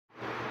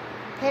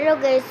Hello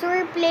guys, so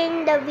we're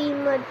playing the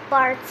VMOD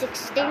part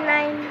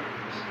 69.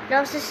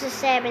 This is the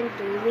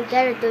 7-2. We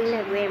gotta do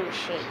the game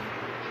machine.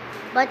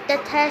 But the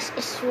test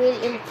is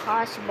really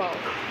impossible.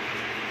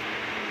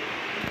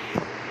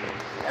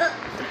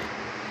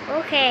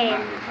 Okay,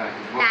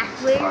 that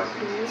will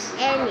do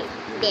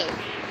anything.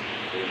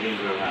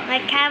 My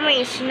camera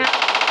is not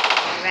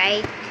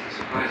right.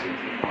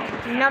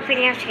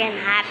 Nothing else can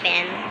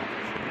happen.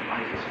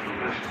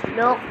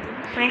 Look,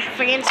 my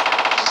friends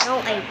have no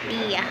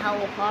idea how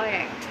hard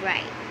I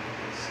tried.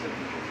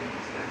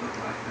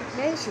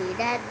 Can you see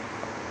that?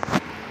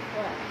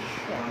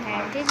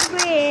 Time to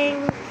bring.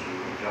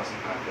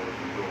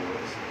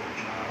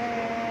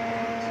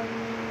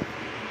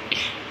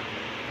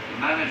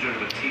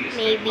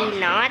 Maybe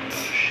not.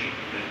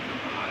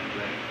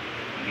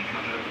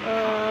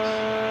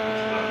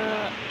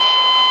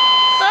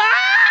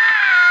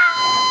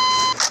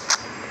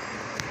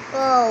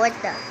 Oh, what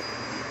the?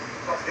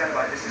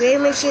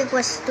 Game machine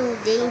was too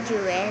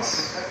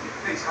dangerous.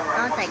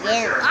 Not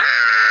again.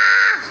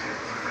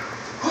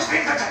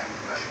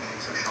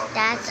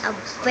 That's a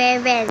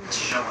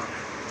revenge.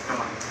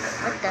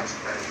 What the?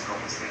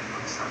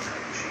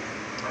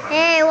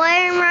 Hey, why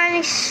am I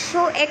running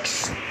so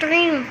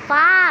extreme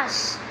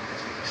fast?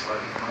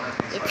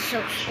 It's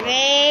so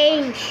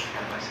strange.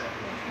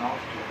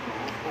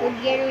 Good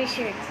game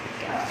machine.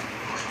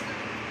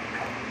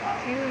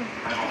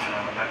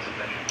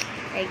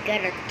 I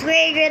gotta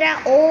trigger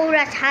that all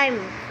the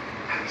time.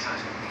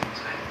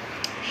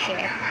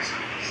 Shit.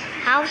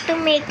 How to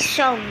make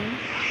some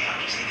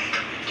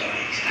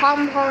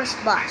pump horse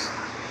bus.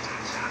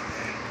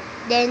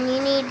 Then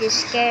you need the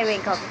scary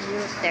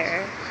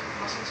computer.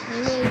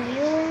 You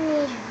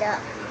need the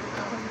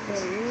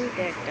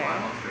computer.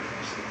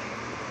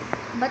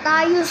 But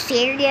are you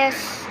serious?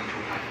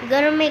 You're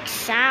gonna make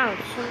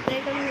sounds. So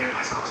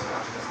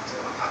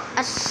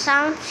a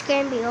sounds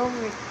can be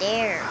over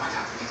there.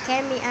 It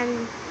can be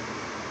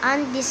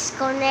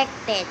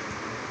undisconnected.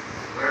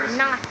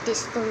 Not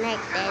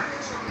disconnected.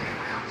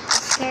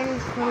 It can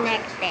be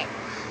connected.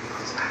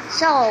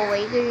 So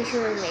we can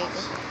should make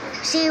it.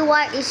 See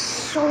what is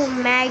so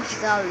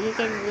magical? You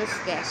can use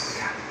this.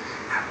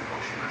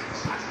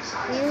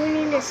 You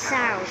need the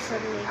sound, so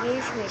we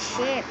use with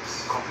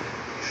ships.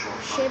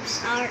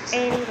 Ships are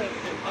anything,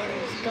 and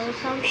it goes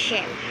from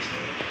ship.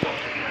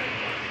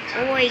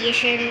 Or you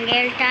should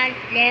get that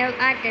nail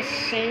at the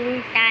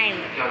same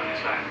time.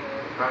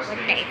 What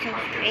the it's so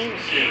strange.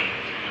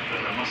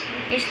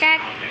 Is that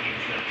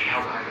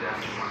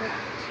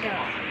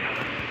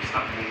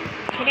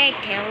Can I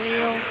tell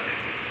you?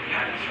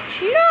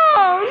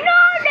 No,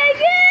 not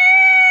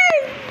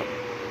again!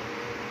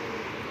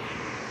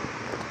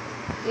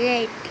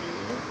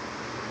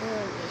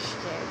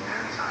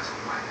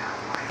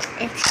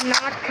 It's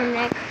not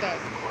connected.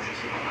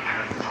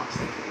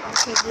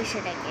 Let's use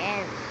it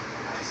again.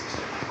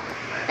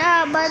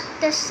 But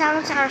the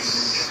sounds are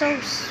so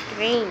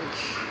strange.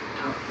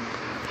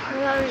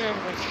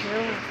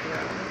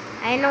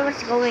 I know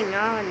what's going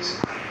on.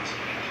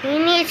 We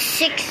need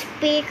 6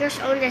 speakers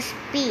on this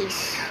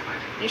piece.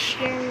 You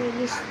should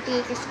use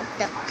speakers of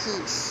the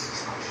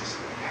piece.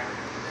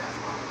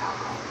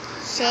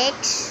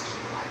 6.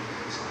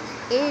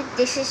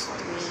 This is 3.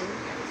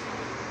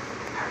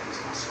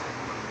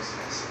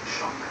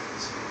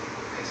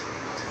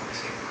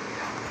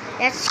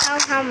 Let's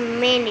count how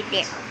many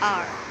there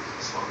are.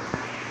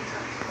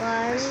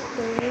 1, 2,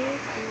 3,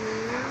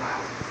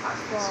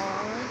 4,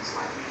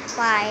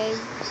 5,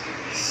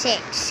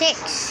 6.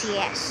 6,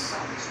 yes.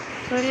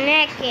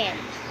 Connect it.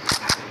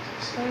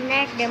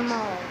 Connect them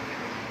all.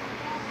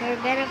 They're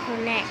gonna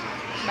connect.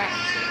 But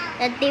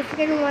the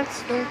different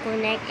ones don't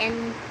connect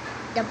and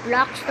the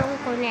blocks don't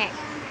connect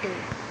too.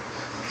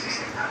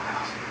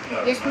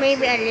 This may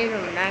be a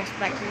little nice,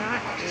 but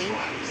not really.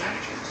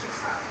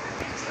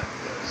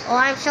 Oh,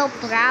 I'm so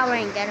proud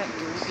I'm gonna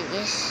do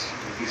this.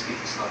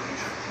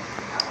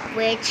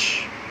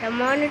 Which the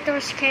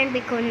monitors can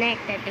be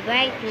connected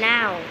right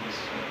now.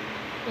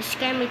 This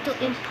can be too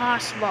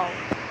impossible.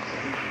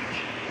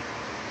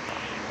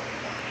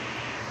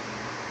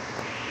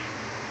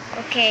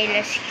 Okay,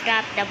 let's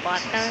grab the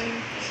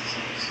button.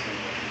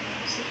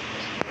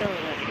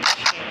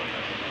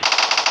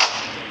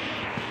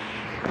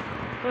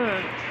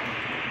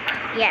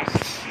 Yes.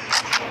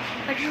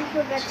 But you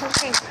forgot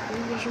something. We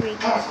usually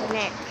gotta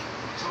connect.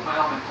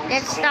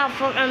 Let's stop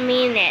for a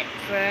minute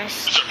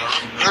first.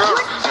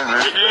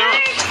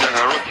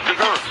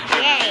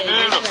 Yay,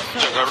 this was so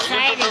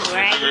exciting,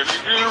 right?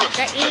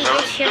 The E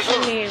is just a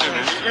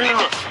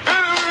mirror.